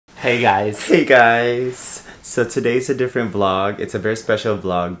Hey guys. Hey guys! So today's a different vlog. It's a very special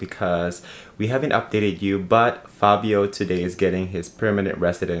vlog because we haven't updated you, but Fabio today is getting his permanent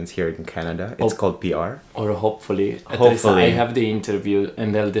residence here in Canada. It's called PR. Or hopefully. At least I have the interview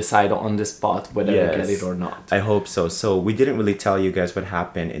and they'll decide on the spot whether I get it or not. I hope so. So we didn't really tell you guys what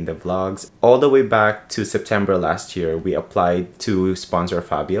happened in the vlogs. All the way back to September last year, we applied to sponsor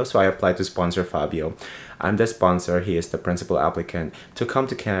Fabio. So I applied to sponsor Fabio. I'm the sponsor, he is the principal applicant to come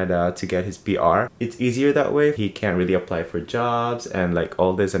to Canada to get his PR. It's easier that way. He can't really apply for jobs and like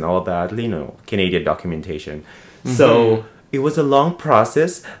all this and all that, you know, Canadian documentation. So it was a long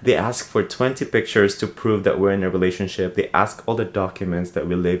process. They asked for 20 pictures to prove that we're in a relationship. They asked all the documents that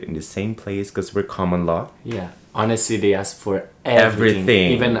we live in the same place because we're common law. Yeah. Honestly, they asked for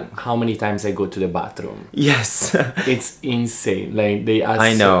everything. Even how many times I go to the bathroom. Yes. It's insane. Like they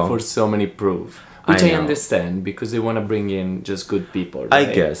asked for so many proof. Which I understand because they want to bring in just good people, right?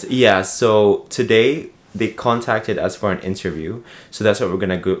 I guess. Yeah. So today they contacted us for an interview. So that's what we're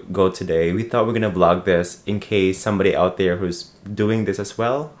going to go today. We thought we're going to vlog this in case somebody out there who's doing this as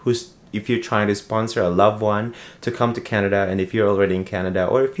well, if you're trying to sponsor a loved one to come to Canada, and if you're already in Canada,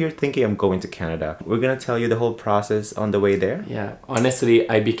 or if you're thinking of going to Canada, we're gonna tell you the whole process on the way there. Yeah, honestly,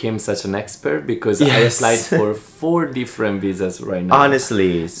 I became such an expert because I applied for 4 different visas right now.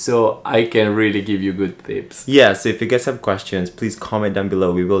 Honestly. So I can really give you good tips. Yeah, so if you guys have questions, please comment down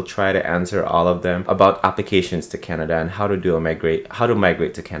below. We will try to answer all of them about applications to Canada and how to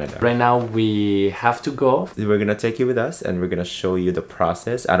migrate to Canada. Right now, we have to go. We're gonna take you with us and we're gonna show you the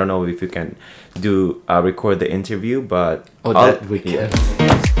process. I don't know if you can record the interview, but that we can.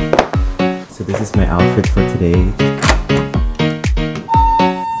 So this is my outfit for today.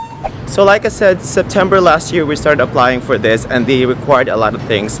 So like I said, September last year we started applying for this and they required a lot of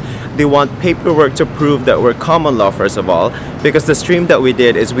things. They want paperwork to prove that we're common law first of all, because the stream that we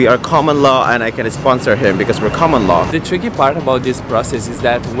did is we are common law and I can sponsor him because we're common law. The tricky part about this process is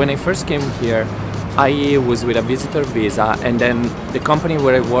that when I first came here, I was with a visitor visa, and then the company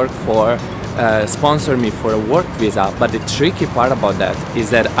where I work for sponsored me for a work visa. But the tricky part about that is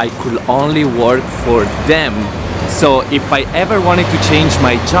that I could only work for them. So if I ever wanted to change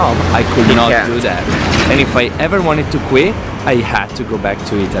my job, I could not do that. And if I ever wanted to quit, I had to go back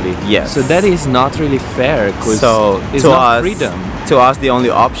to Italy. Yes. So that is not really fair because it's not freedom. To us, the only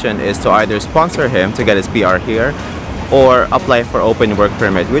option is to either sponsor him to get his PR here, or apply for open work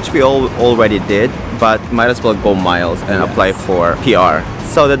permit, which we already did, but might as well go miles and apply for PR.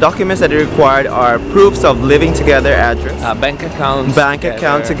 So the documents that are required are proofs of living together, address, bank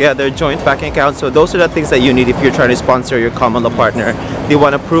account together, joint bank account. So those are the things that you need if you're trying to sponsor your common law partner. They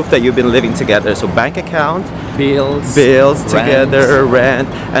want a proof that you've been living together. So bank account, bills together, rent,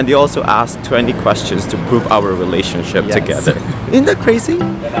 and they also ask 20 questions to prove our relationship together. Isn't that crazy?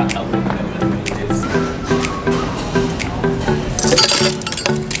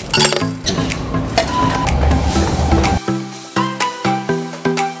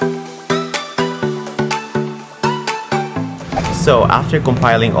 So after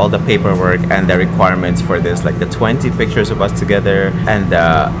compiling all the paperwork and the requirements for this, like the 20 pictures of us together and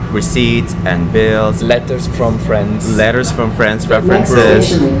the receipts and bills, letters from friends,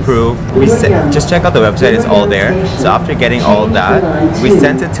 references, proof, just check out the website, it's all there. So after getting all that, we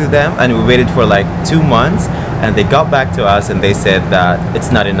sent it to them and we waited for like 2 months, and they got back to us and they said that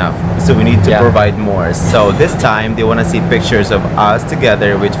it's not enough, so we need to provide more. So this time they want to see pictures of us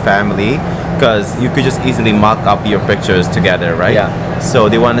together with family, because you could just easily mock up your pictures together, right? Yeah. So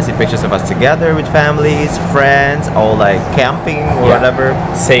they want to see pictures of us together with families, friends, all like camping or whatever.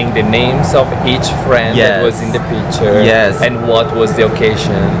 Saying the names of each friend that was in the picture. Yes. And what was the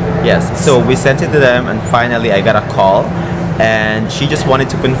occasion. Yes. So we sent it to them and finally I got a call and she just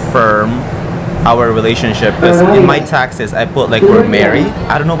wanted to confirm our relationship, because in my taxes I put like we're married.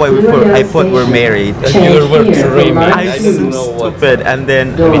 I don't know why I put we're married. You were dreaming. I'm so stupid. And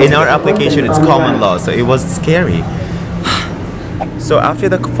then in our application it's common law, so it was scary. So after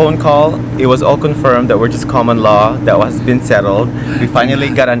the phone call, it was all confirmed that we're just common law, that has been settled. We finally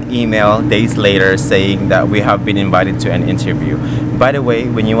got an email days later saying that we have been invited to an interview. By the way,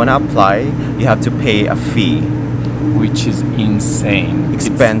 when you want to apply, you have to pay a fee, which is insane.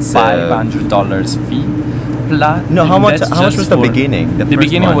 Expensive. It's $500 fee. Plus, no, how much was the beginning? The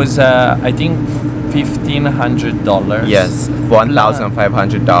beginning was I think $1,500. Yes,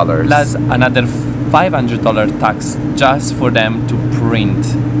 $1,500. Plus another $500 tax just for them to print.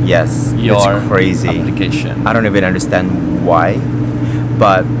 Yes, your it's crazy application. I don't even understand why,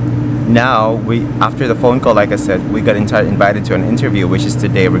 but now after the phone call, like I said, we got invited to an interview, which is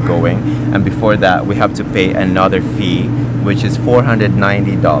today we're going, and before that we have to pay another fee which is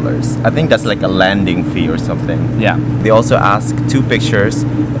 $490. I think that's like a landing fee or something. Yeah. They also ask 2 pictures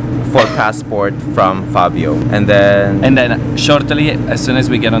for passport from Fabio, and then shortly, as soon as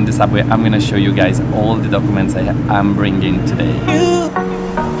we get on the subway, I'm gonna show you guys all the documents I'm bringing today.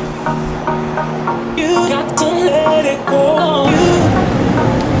 You got to let it go.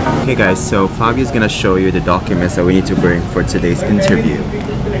 Okay guys, so Fabio's gonna show you the documents that we need to bring for today's interview.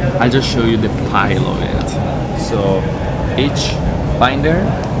 I'll just show you the pile of it. So each binder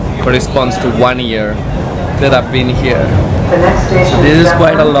corresponds to 1 year that I've been here. So this is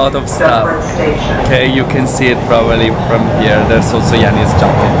quite a lot of stuff. Okay, you can see it probably from here. There's also Yanni's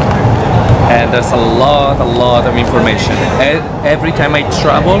jacket. And there's a lot of information. Every time I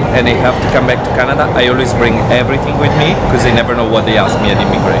travel and I have to come back to Canada, I always bring everything with me because I never know what they ask me at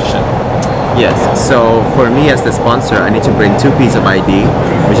immigration. Yes, so for me as the sponsor, I need to bring 2 pieces of ID,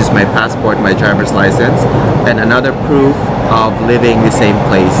 which is my passport, my driver's license, and another proof of living the same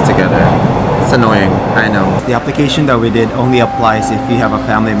place together. It's annoying, I know. The application that we did only applies if you have a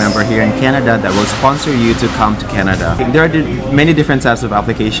family member here in Canada that will sponsor you to come to Canada. There are many different types of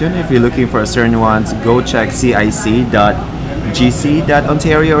application. If you're looking for certain ones, go check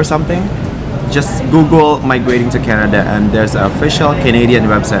cic.gc.ontario or something. Just Google migrating to Canada and there's an official Canadian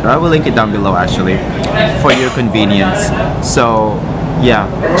website. I will link it down below actually for your convenience. So yeah,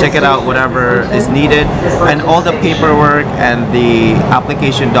 check it out, whatever is needed, and all the paperwork and the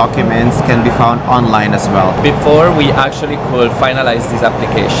application documents can be found online as well. Before we actually could finalize this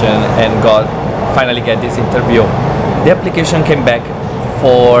application and finally get this interview, the application came back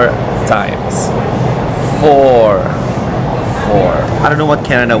 4 times. 4. I don't know what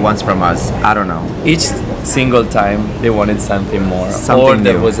Canada wants from us. I don't know. Each single time they wanted something more. Something or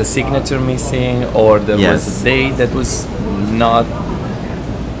there new. was a signature missing, or there was a date that was not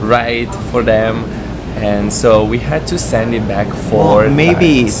right for them, and so we had to send it back for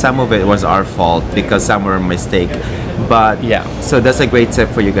maybe some of it was our fault because some were a mistake, but yeah, so that's a great tip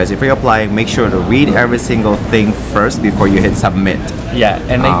for you guys. If you're applying, make sure to read every single thing first before you hit submit. Yeah,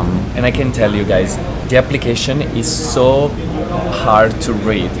 and I can tell you guys, the application is so hard to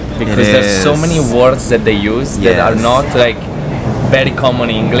read because there's so many words that they use that are not like very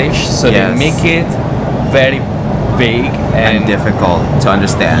common English, so they make it very big and difficult to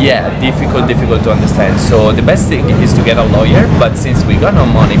understand. Yeah, difficult to understand. So the best thing is to get a lawyer, but since we got no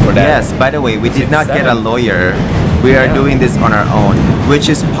money for that. Yes, by the way, we did not get a lawyer. We are doing this on our own, which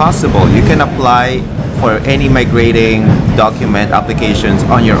is possible. You can apply for any migrating document applications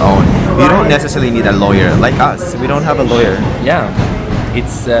on your own. You don't necessarily need a lawyer like us. We don't have a lawyer. Yeah,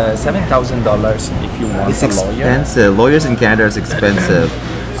 it's $7,000 if you want it's a lawyer. Expensive. Lawyers in Canada is expensive.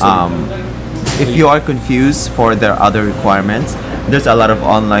 If you are confused for their other requirements, there's a lot of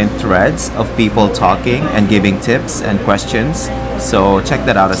online threads of people talking and giving tips and questions. So check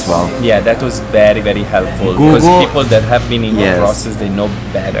that out as well. Yeah, that was very helpful because people that have been in the process, they know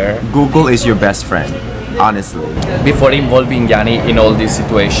better. Google is your best friend, honestly. Before involving Yanni in all this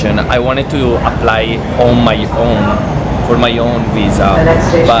situation, I wanted to apply on my own for my own visa,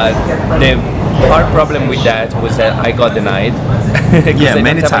 but the hard problem with that was that I got denied because I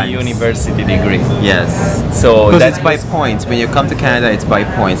many don't have times. a university degree. Yes. So because it's by points. When you come to Canada, it's by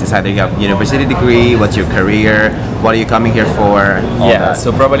points. It's either you have university degree, what's your career, what are you coming here for, all that.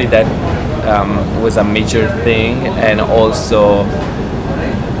 So probably that was a major thing, and also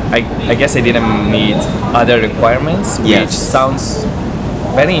I guess I didn't meet other requirements, which sounds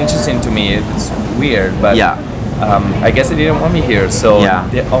very interesting to me. It's weird, but I guess they didn't want me here, so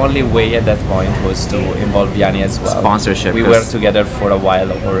the only way at that point was to involve Yanni as well. Sponsorship. We were together for a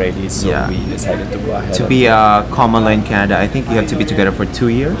while already, so we decided to go ahead. To be a common law in Canada, I think you have to be together for 2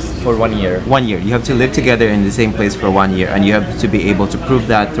 years? For 1 year. 1 year. You have to live together in the same place for 1 year, and you have to be able to prove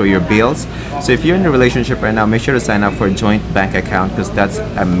that through your bills. So if you're in a relationship right now, make sure to sign up for a joint bank account because that's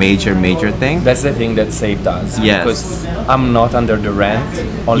a major thing. That's the thing that saved us. Yes. Because I'm not under the rent.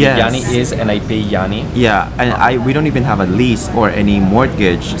 Only Yanni is, and I pay Yanni. Yeah, and we don't even have a lease or any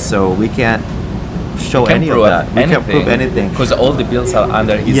mortgage, so we can't show any of that. We can't prove anything because all the bills are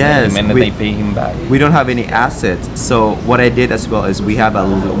under his name, and they pay him back. We don't have any assets. So what I did as well is we have a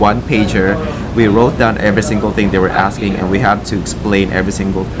 1-pager. We wrote down every single thing they were asking, and we have to explain every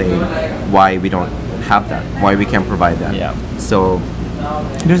single thing why we don't have that, why we can't provide that. Yeah. So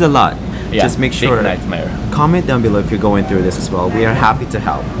there's a lot. Just make sure. Big nightmare. Comment down below if you're going through this as well. We are happy to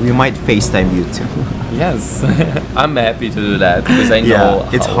help. We might FaceTime you too. Yes, I'm happy to do that because I know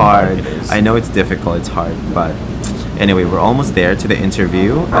it's how hard. it is. I know it's difficult. It's hard, but anyway, we're almost there to the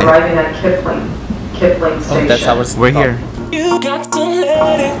interview. Arriving at Kipling Station. Oh, that's our stop. We're here. You got to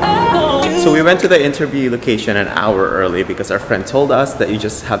let it go. So we went to the interview location an hour early because our friend told us that you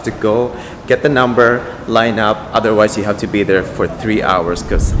just have to go get the number, line up, otherwise you have to be there for 3 hours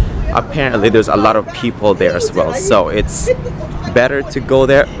because apparently there's a lot of people there as well. So it's better to go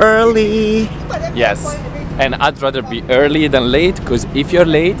there early. Yes, and I'd rather be early than late, because if you're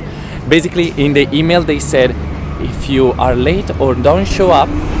late, basically in the email they said if you are late or don't show up,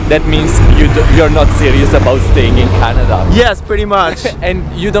 that means you're not serious about staying in Canada. Yes, pretty much. And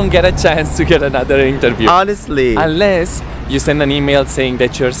you don't get a chance to get another interview. Honestly. Unless you send an email saying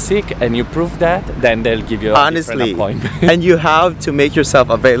that you're sick and you prove that, then they'll give you a different appointment. And you have to make yourself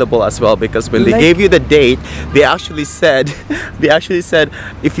available as well, because when they gave you the date, they actually said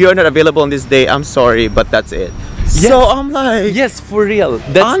if you're not available on this day, I'm sorry, but that's it. Yes. So I'm like, yes, for real.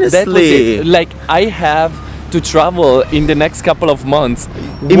 Honestly. That was it. Like, I have to travel in the next couple of months.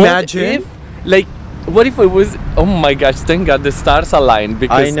 Imagine. What if it was, oh my gosh, thank God the stars aligned,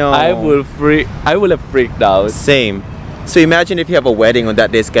 because I know. I will have freaked out. Same. So imagine if you have a wedding on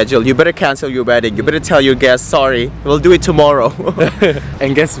that day scheduled, you better cancel your wedding. You better tell your guests, sorry, we'll do it tomorrow.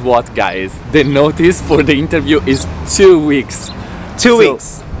 And guess what, guys? The notice for the interview is 2 weeks. 2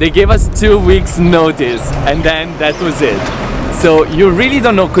 weeks. They gave us 2 weeks notice, and then that was it. So you really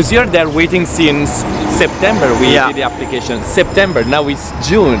don't know, because you're there waiting since September. We did the application. September, now it's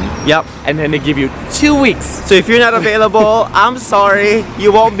June. Yep. And then they give you 2 weeks. So if you're not available, I'm sorry,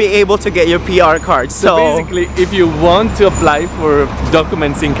 you won't be able to get your PR card. So basically, if you want to apply for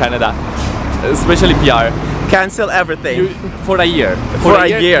documents in Canada, especially PR, cancel everything. For a year. For a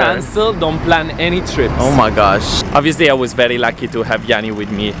year. Cancel, don't plan any trips. Oh my gosh. Obviously, I was very lucky to have Yanni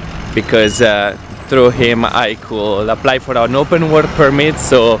with me, because through him I could apply for an open work permit,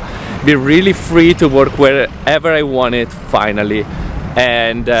 so be really free to work wherever I wanted finally.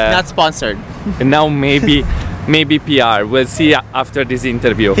 And Not sponsored. and now maybe PR. We'll see after this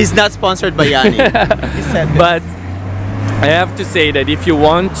interview. He's not sponsored by Yanni. He said this. But I have to say that if you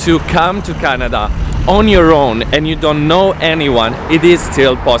want to come to Canada on your own and you don't know anyone, it is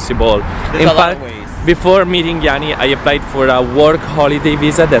still possible. There's a lot of ways. Before meeting Yanni, I applied for a work holiday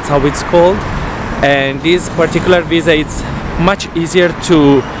visa, that's how it's called. And this particular visa, it's much easier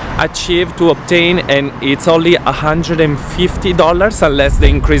to achieve, to obtain, and it's only $150 unless they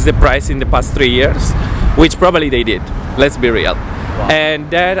increase the price in the past 3 years, which probably they did, let's be real. Wow. And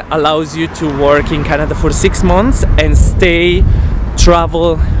that allows you to work in Canada for 6 months and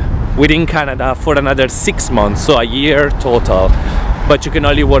travel within Canada for another 6 months, so a year total, but you can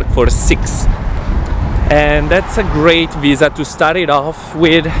only work for 6. And that's a great visa to start it off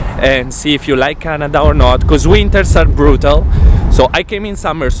with and see if you like Canada or not, because winters are brutal. So I came in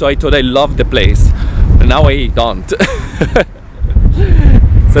summer, so I thought I loved the place, but now I don't.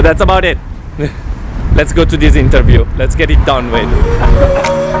 So that's about it. Let's go to this interview. Let's get it done with.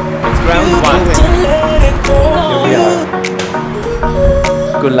 It's round 1. Here we are.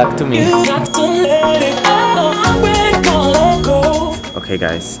 Good luck to me. Okay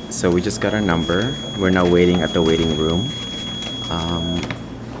guys, so we just got our number. We're now waiting at the waiting room.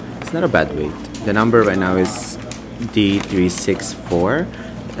 It's not a bad wait. The number right now is D364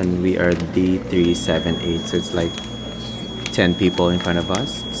 and we are D378, so it's like 10 people in front of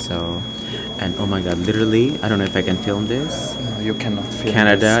us. So, and oh my god, literally, I don't know if I can film this. No, you cannot film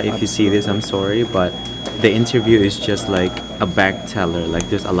Canada, this. if you see this, I'm sorry, but the interview is just like a back teller. Like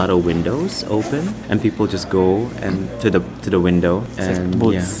there's a lot of windows open and people just go and to the window and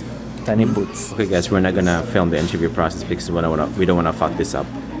booths. Tiny booths. Okay guys, we're not gonna film the interview process because we don't wanna fuck this up.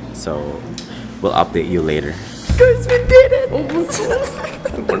 So we'll update you later. Guys, we did it! Oh my god.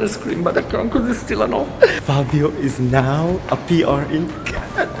 I wanna scream but I can't because it's still an off. Fabio is now a PR in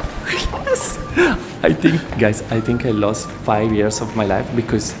Canada. Yes! I think I lost 5 years of my life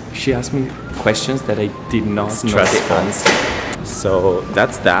because she asked me questions that I did not know the answer. So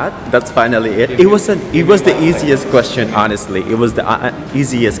that's that. That's finally it. It was the easiest question, honestly. It was the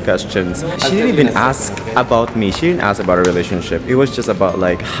easiest questions. She didn't even ask about me. She didn't ask about a relationship. It was just about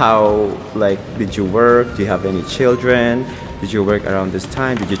like how, like, did you work? Do you have any children? Did you work around this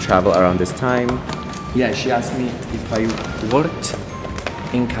time? Did you travel around this time? Yeah, she asked me if I worked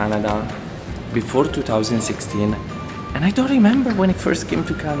in Canada before 2016, and I don't remember when I first came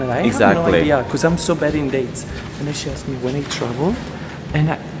to Canada. I have no idea because I'm so bad in dates. And then she asked me when I traveled, and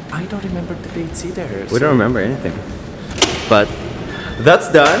I don't remember the dates either. We don't remember anything. But that's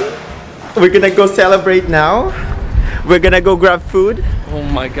done. We're gonna go celebrate now. We're gonna go grab food. Oh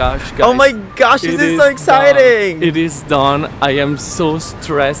my gosh, guys. Oh my gosh, this is so exciting. Done. It is done. I am so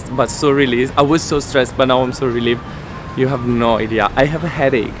stressed but so relieved. I was so stressed but now I'm so relieved. You have no idea. I have a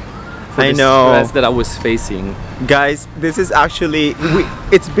headache. for I the know. stress that I was facing. Guys, this is actually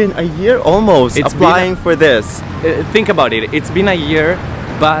it's been a year almost It's applying for this. Think about it. It's been a year,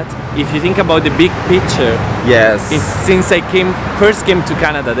 but if you think about the big picture, Yes. since I first came to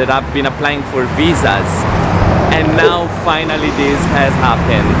Canada, that I've been applying for visas, and now finally this has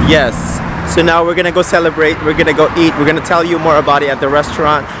happened. Yes. So now we're gonna go celebrate, we're gonna go eat, we're gonna tell you more about it at the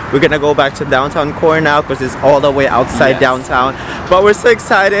restaurant. We're gonna go back to downtown core now because it's all the way outside Yes. downtown. But we're so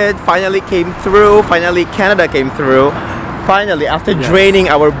excited, finally came through, finally Canada came through. Finally, after Yes. draining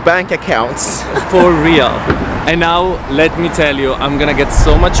our bank accounts. For real. And now, let me tell you, I'm gonna get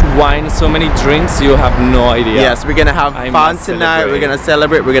so much wine, so many drinks, you have no idea. Yes, we're gonna have I fun must tonight. celebrate. We're gonna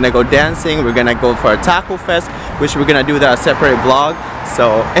celebrate. We're gonna go dancing. We're gonna go for a taco fest, which we're gonna do that a separate vlog.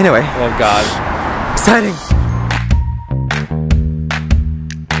 So anyway, Oh God. exciting.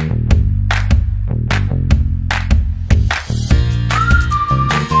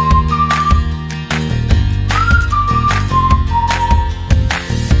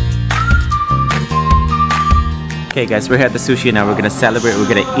 Okay guys, we're here at the sushi now. We're gonna celebrate. We're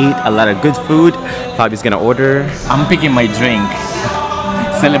gonna eat a lot of good food. Fabi's gonna order. I'm picking my drink.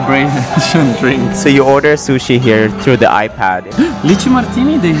 Celebration drink. So you order sushi here through the iPad. Lychee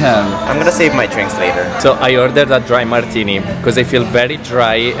martini they have. I'm gonna save my drinks later. So I ordered a dry martini because I feel very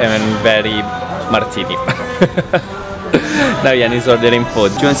dry and very martini. Now Yan is ordering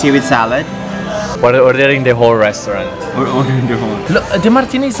food. Do you want seaweed salad? We're ordering the whole restaurant. We're ordering the whole. Look, the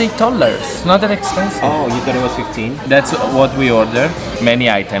martini is $8. It's not that expensive. Oh, you thought it was 15? That's what we ordered. Many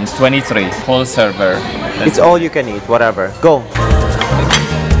items, 23. Whole server. It's all you can eat, whatever. Go.